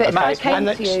 No, but if I came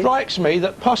to you... And it strikes me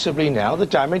that possibly now the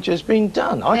damage has been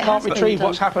done. I can't retrieve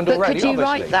what's happened already, But could you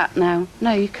write that now?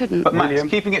 No, you couldn't. But Max,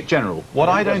 keeping it general, what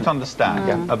I don't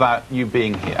understand about you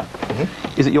being here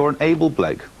is that you're an able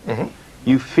bloke.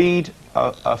 You feed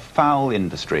a foul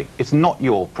industry. It's not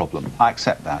your problem. I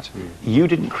accept that. You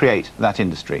didn't create that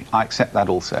industry. I accept that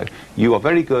also. You are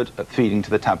very good at feeding to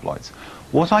the tabloids.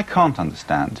 What I can't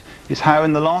understand is how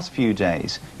in the last few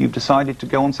days you've decided to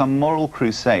go on some moral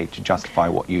crusade to justify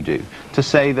what you do, to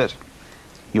say that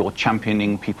you're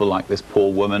championing people like this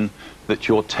poor woman, that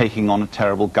you're taking on a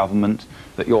terrible government,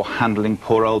 that you're handling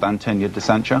poor old Antonio De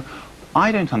Sancho.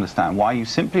 I don't understand why you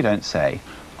simply don't say,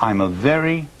 I'm a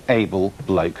very able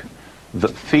bloke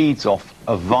that feeds off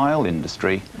a vile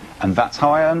industry, and that's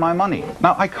how I earn my money.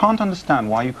 Now, I can't understand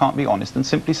why you can't be honest and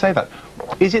simply say that.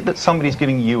 Is it that somebody's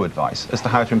giving you advice as to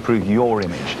how to improve your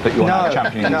image, that you're now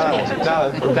championing this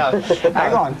cause? No.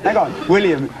 Hang on.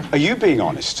 William, are you being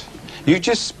honest? You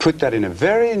just put that in a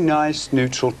very nice,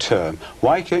 neutral term.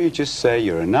 Why can't you just say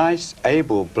you're a nice,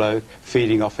 able bloke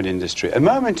feeding off an industry? A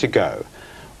moment ago,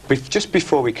 just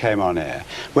before we came on air,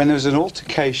 when there was an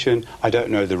altercation, I don't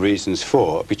know the reasons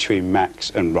for, between Max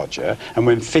and Roger, and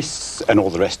when fists and all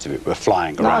the rest of it were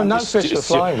flying around. No fists were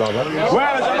flying, Roger.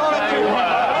 Well, there's a lot of people...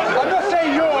 I'm not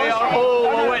saying yours. We are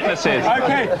all witnesses.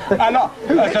 Okay,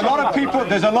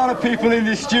 there's a lot of people in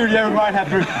this studio who might have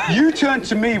proof. You turned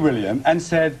to me, William, and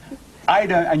said, I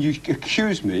don't, and you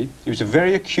accused me. It was a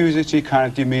very accusatory kind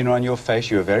of demeanour on your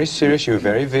face. You were very serious, you were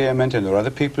very vehement, and there were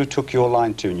other people who took your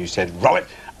line too, and you said, Robert,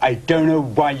 I don't know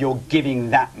why you're giving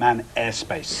that man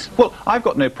airspace. Well, I've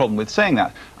got no problem with saying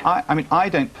that. I mean, I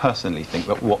don't personally think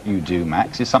that what you do,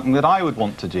 Max, is something that I would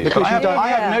want to do. Because I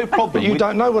have no problem. But you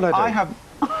don't know what I do.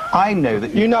 I know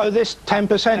that... You know this 10%,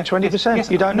 20%.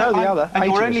 Yes, you don't know the other 80%. And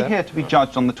you're only here to be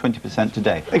judged on the 20%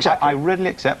 today. Exactly. I readily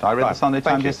accept. I read the Sunday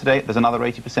Times yesterday. There's another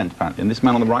 80% apparently. And this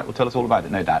man on the right will tell us all about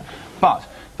it, no doubt. But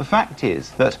the fact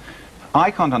is that I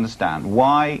can't understand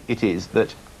why it is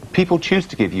that people choose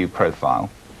to give you profile.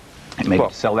 It may be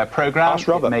to sell their programmes,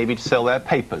 it may be to sell their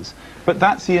papers. But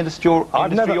that's the industry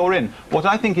you're in. What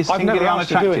I think is singularly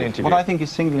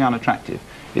unattractive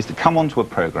is to come onto a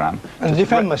programme and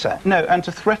defend myself. No, and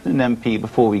to threaten an MP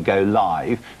before we go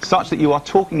live, such that you are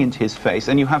talking into his face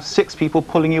and you have 6 people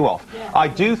pulling you off. I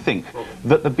do think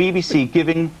that the BBC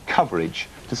giving coverage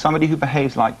to somebody who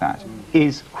behaves like that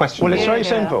is questionable. Well, it's very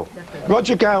simple.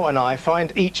 Roger Gale and I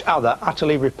find each other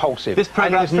utterly repulsive. This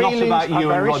programme is not about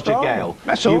you and Roger Gale.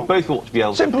 That's all. You both ought to be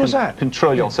able to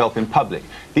control yourself in public.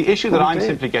 The issue that I'm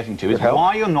simply getting to is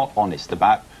why you're not honest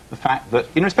about the fact that,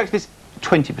 in respect to this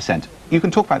 20%. You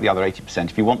can talk about the other 80%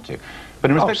 if you want to,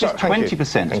 but in respect to this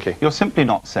 20%, you're simply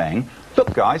not saying,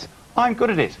 look, guys, I'm good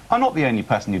at it. I'm not the only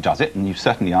person who does it, and you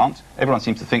certainly aren't. Everyone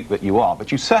seems to think that you are,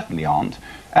 but you certainly aren't.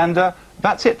 And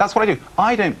that's it. That's what I do.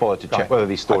 I don't bother to check whether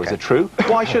these stories are true.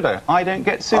 Why should I? I don't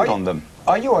get sued on them.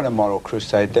 Are you on a moral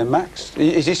crusade then, Max?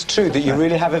 Is this true that you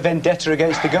really have a vendetta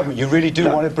against the government? You really do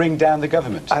want to bring down the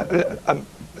government?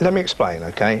 Let me explain,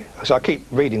 okay? So I keep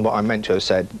reading what I meant to have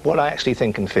said. What I actually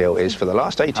think and feel is for the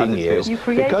last 18 years,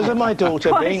 because of my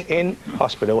daughter being in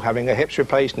hospital, having her hips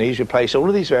replaced, knees replaced, all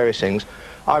of these various things,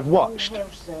 I've watched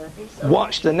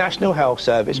the National Health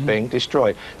Service being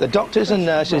destroyed. The doctors and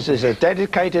nurses, as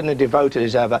dedicated and devoted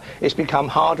as ever, it's become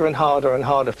harder and harder and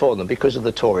harder for them because of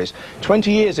the Tories.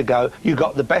 20 years ago, you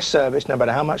got the best service no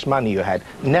matter how much money you had.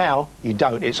 Now, you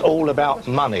don't. It's all about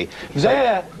money.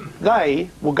 They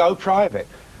will go private.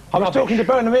 I was talking to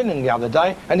Bernard Inman the other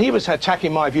day, and he was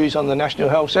attacking my views on the National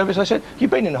Health Service. I said, you've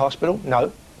been in the hospital?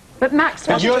 No. But Max,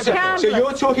 so you're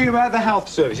talking about the health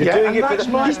service. He's doing it for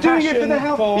the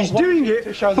health. He's doing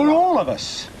it for all of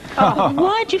us.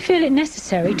 Why do you feel it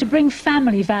necessary to bring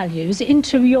family values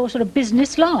into your sort of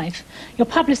business life? You're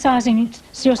publicising,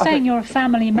 so you're saying you're a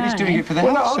family man. He's doing it for the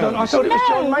health service. I thought it was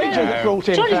John Major that brought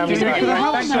in family values. For the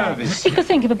health service. He could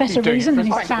think of a better reason than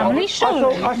his family,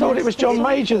 surely. I thought it was John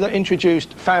Major that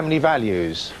introduced family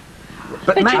values.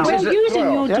 But you're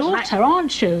using your daughter,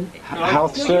 aren't you?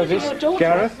 Health service,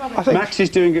 Gareth. Max is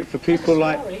doing it for people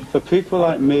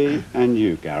like me and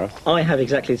you, Gareth. I have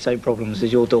exactly the same problems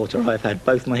as your daughter. I've had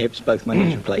both my hips, both my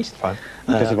knees replaced.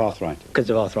 Because of arthritis. Because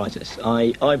of arthritis.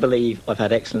 I believe I've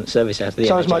had excellent service out of the NHS.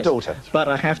 So has my daughter. But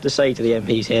I have to say to the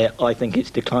MPs here, I think it's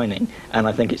declining, and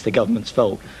I think it's the government's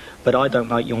fault. But I don't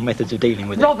like your methods of dealing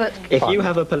with it. Robert. If you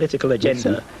have a political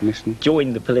agenda,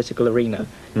 join the political arena.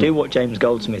 Do what James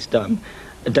Goldsmith's done.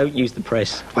 Don't use the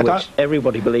press, which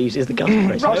everybody believes is the government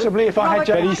press. Possibly if I had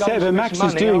James Goldsmith's Max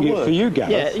is doing it for you,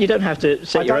 Gareth. Yeah, you don't have to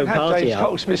set your own party up.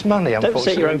 Goldsmith's money, don't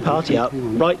set your own party up.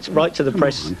 Write to the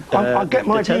press. I get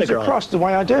my views across the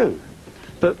way I do.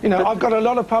 But you know, I've got a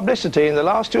lot of publicity in the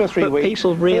last 2 or 3 weeks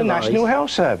for the National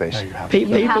Health Service.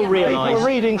 People realise. People are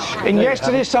reading in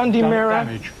yesterday's Sunday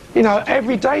Mirror. You know,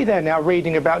 every day they're now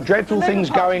reading about dreadful things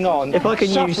going on,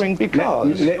 suffering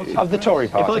because of the Tory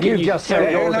party. You've just said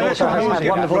your daughter has had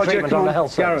wonderful treatment on the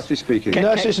health service. Gareth is speaking.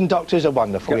 Nurses and doctors are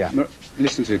wonderful,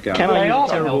 Listen to Gareth. Can I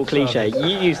use a terrible cliche?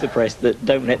 You use the press that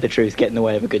don't let the truth get in the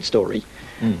way of a good story.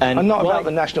 And not about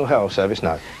the National Health Service,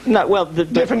 no. No, well,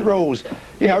 different rules.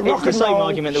 You know, rock and the same roll,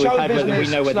 argument that we've had whether we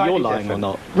know whether you're lying or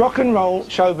not. Rock and roll,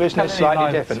 show business,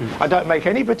 slightly different. I don't make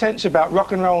any pretense about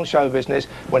rock and roll and show business.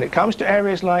 When it comes to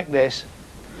areas like this,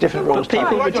 different rules. But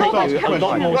people would take you a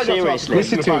lot more seriously.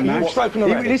 Listen to him, Max.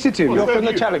 Listen to him. You're from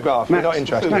the Telegraph. You're not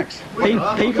interested. Max.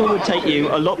 People would take you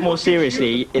a lot more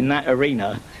seriously in that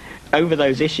arena over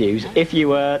those issues if you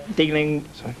were dealing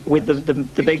with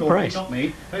the big press. Not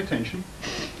me. Pay attention.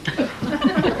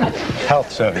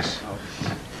 Health Service.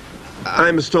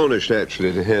 I'm astonished,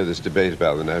 actually, to hear this debate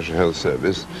about the National Health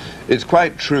Service. It's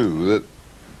quite true that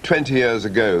 20 years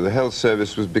ago, the health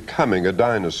service was becoming a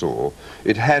dinosaur.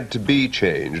 It had to be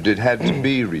changed. It had to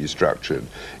be restructured.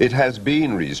 It has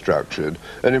been restructured,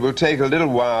 and it will take a little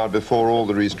while before all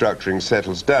the restructuring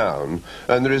settles down.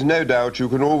 And there is no doubt you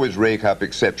can always rake up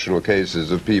exceptional cases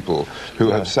of people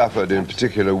who have suffered in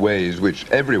particular ways which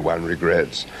everyone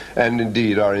regrets, and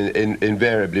indeed are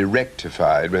invariably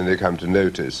rectified when they come to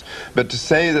notice. But to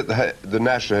say that the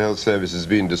National Health Service has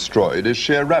been destroyed is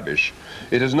sheer rubbish.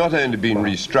 It has not only been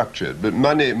restructured, but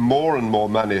more and more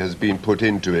money has been put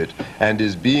into it and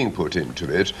is being put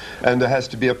into it, and there has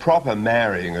to be a proper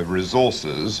marrying of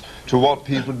resources to what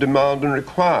people demand and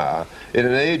require in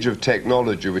an age of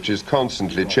technology which is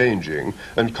constantly changing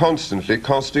and constantly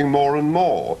costing more and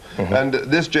more. And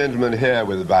this gentleman here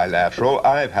with a bilateral,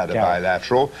 I've had a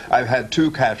bilateral, I've had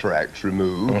 2 cataracts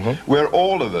removed. We're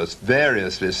all of us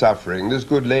variously suffering. This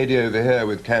good lady over here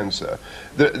with cancer.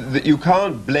 You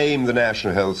can't blame the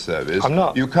National Health Service. I'm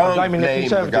not. You can't blame the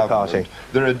government. Party.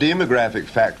 There are demographic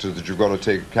factors that you've got to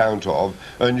take account of,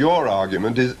 and your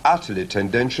argument is utterly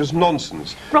tendentious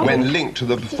nonsense when linked to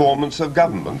the performance of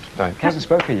government. He hasn't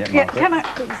spoken yet, Margaret.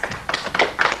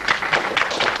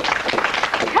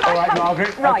 All right,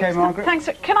 Margaret. Right. Okay, Margaret. Thanks.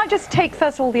 Can I just take,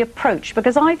 first of all, the approach?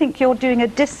 Because I think you're doing a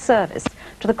disservice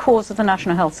to the cause of the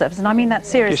National Health Service, and I mean that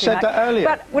seriously. You said that earlier.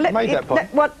 But, made that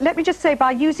point. Let me just say,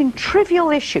 by using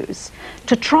trivial issues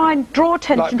to try and draw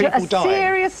attention to a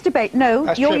serious debate.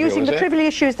 No, you're using the trivial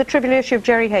issues, the trivial issue of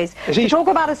Jerry Hayes. To talk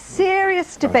about a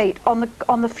serious debate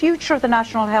on the future of the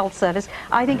National Health Service,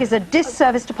 I think is a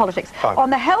disservice to politics. On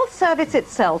the health service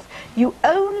itself, you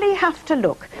only have to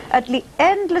look at the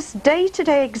endless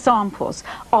day-to-day examples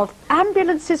of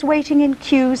ambulances waiting in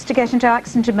queues to get into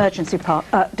accident emergency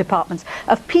departments,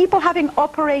 of people having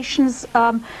operations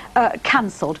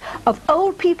cancelled, of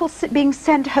old people being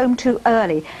sent home too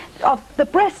early, of the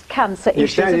breast cancer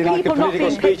issues, of people not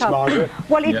being picked up.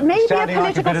 Well, it may be a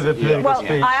political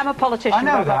speech. I am a politician, I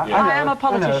know Robert. that. I am a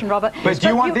politician, Robert. But do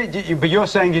you want? But you're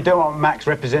saying you don't want Max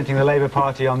representing the Labour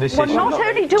Party on this issue. Well, not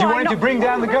only do I want him to bring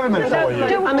down the government for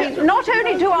you? I mean, not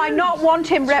only do I not want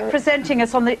him representing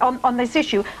us on this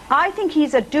issue, I think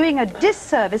he's doing a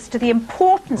disservice to the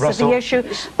importance of the issue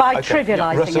by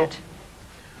trivialising it.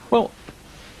 Well,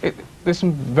 there's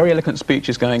some very eloquent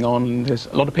speeches going on. There's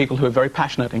a lot of people who are very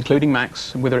passionate, including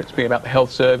Max, whether it's be about the health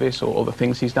service or the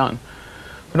things he's done.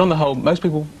 But on the whole, most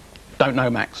people don't know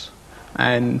Max.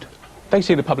 And they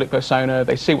see the public persona,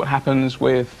 they see what happens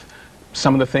with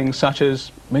some of the things such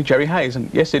as Jerry Hayes.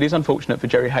 And yes, it is unfortunate for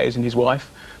Jerry Hayes and his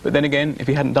wife, but then again, if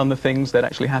he hadn't done the things that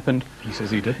actually happened... He says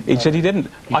he did. He said he didn't.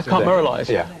 I can't moralise.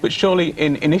 Yeah. But surely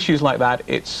in issues like that,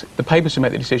 it's the papers who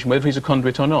make the decision whether he's a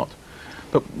conduit or not.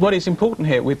 But what is important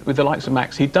here with the likes of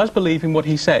Max, he does believe in what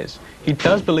he says. He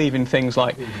does believe in things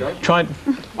like trying...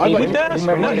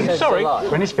 Sorry.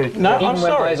 When he's finished. No, I'm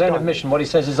sorry. By his own admission, what he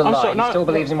says is a lie. Sorry, no, he still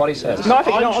believes in what he says. No, I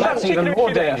think that's even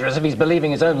more dangerous if he's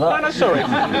believing his own lies. No, sorry.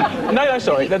 No,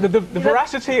 sorry. The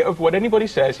veracity of what anybody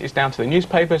says is down to the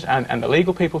newspapers and the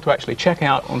legal people to actually check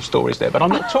out on stories there. But I'm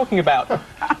not talking about...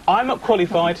 I'm not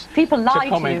qualified to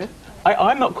comment.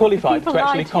 I'm not qualified to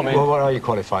actually comment. Well, what are you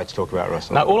qualified to talk about,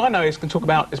 Russell? No, all I know is can talk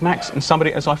about is Max and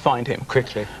somebody as I find him.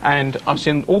 Quickly. And I've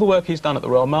seen all the work he's done at the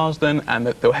Royal Marsden and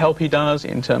the help he does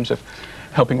in terms of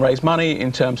helping raise money,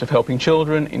 in terms of helping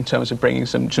children, in terms of bringing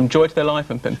some joy to their life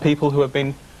and people who have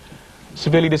been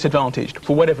severely disadvantaged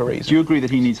for whatever reason. Do you agree that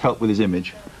he needs help with his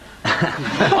image?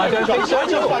 I don't think so.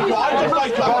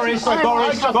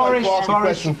 Boris,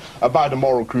 question about a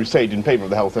moral crusade in favour of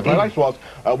the health sector. I'd like to ask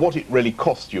what it really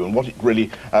costs you and what it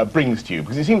really brings to you,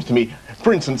 because it seems to me,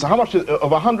 for instance, how much of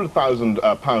a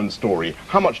 £100,000 story,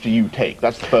 how much do you take?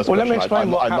 That's the first question I'd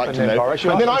like to know. Boris,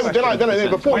 and then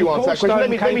before you answer that question,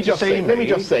 let me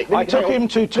just say. I took him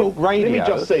to Talk Radio. Let me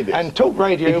just say this. And Talk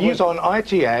Radio was on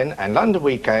ITN and London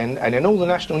Weekend and in all the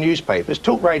national newspapers.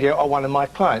 Talk Radio are one of my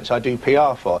clients I do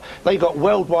PR for. They got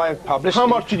worldwide publicity. How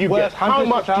much did you get? How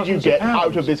much did you get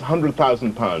out of this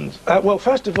 £100,000? Well,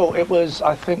 first of all, it was,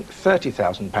 I think,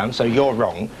 £30,000. So you're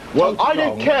wrong. Well, I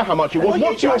don't care how much it was.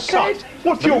 What's your cut?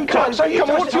 What's your cut?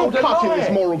 What's your cut in this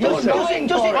moral crusade?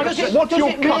 What's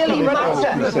your cut in this moral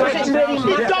crusade?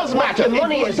 It does matter.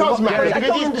 It does matter.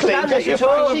 Because he's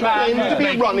claimed to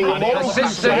be running a moral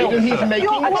crusade and he's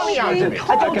making money out of it.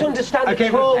 I don't understand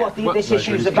at all what this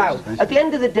issue is about. At the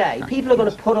end of the day, people are going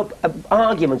to put up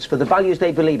arguments for the values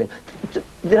they believe in.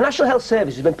 The National Health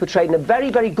Service has been portrayed in a very,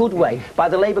 very good way by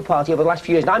the Labour Party over the last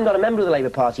few years. And I'm not a member of the Labour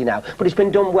Party now, but it's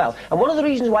been done well. And one of the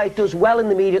reasons why it does well in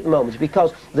the media at the moment is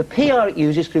because the PR it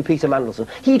uses through Peter Mandelson,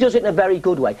 he does it in a very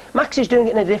good way. Max is doing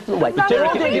it in a different way.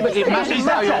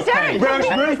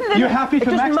 You're happy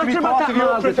for Max to be part of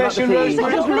your profession?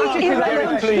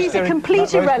 He's a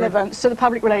complete irrelevance to the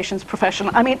public relations profession.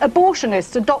 I mean,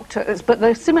 abortionists are doctors, but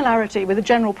the similarity with a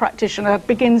general practitioner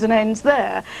begins and ends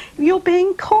there. You're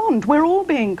being conned. We're all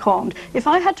being conned. If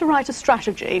I had to write a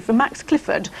strategy for Max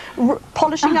Clifford,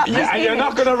 polishing up his image... You're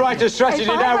not going to write a strategy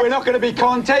now. We're not going to be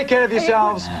conned. Take care of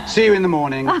yourselves. See you in the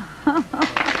morning.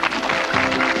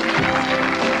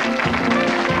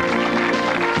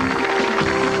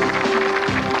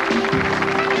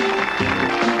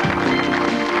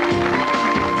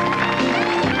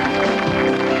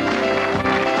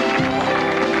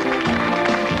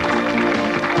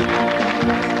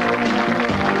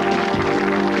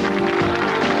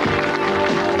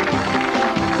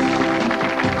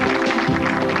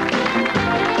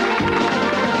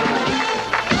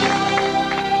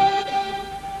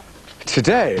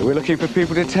 Today, we're looking for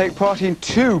people to take part in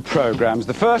two programmes.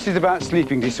 The first is about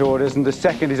sleeping disorders and the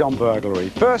second is on burglary.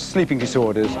 First, sleeping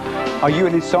disorders. Are you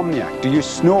an insomniac? Do you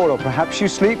snore or perhaps you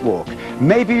sleepwalk?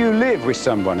 Maybe you live with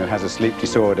someone who has a sleep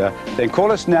disorder. Then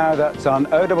call us now. That's on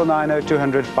 0990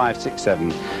 200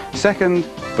 567. Second,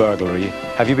 burglary.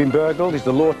 Have you been burgled? Is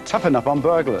the law tough enough on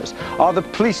burglars? Are the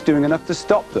police doing enough to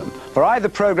stop them? For either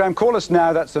programme, call us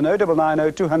now. That's on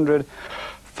 0990 200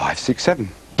 567.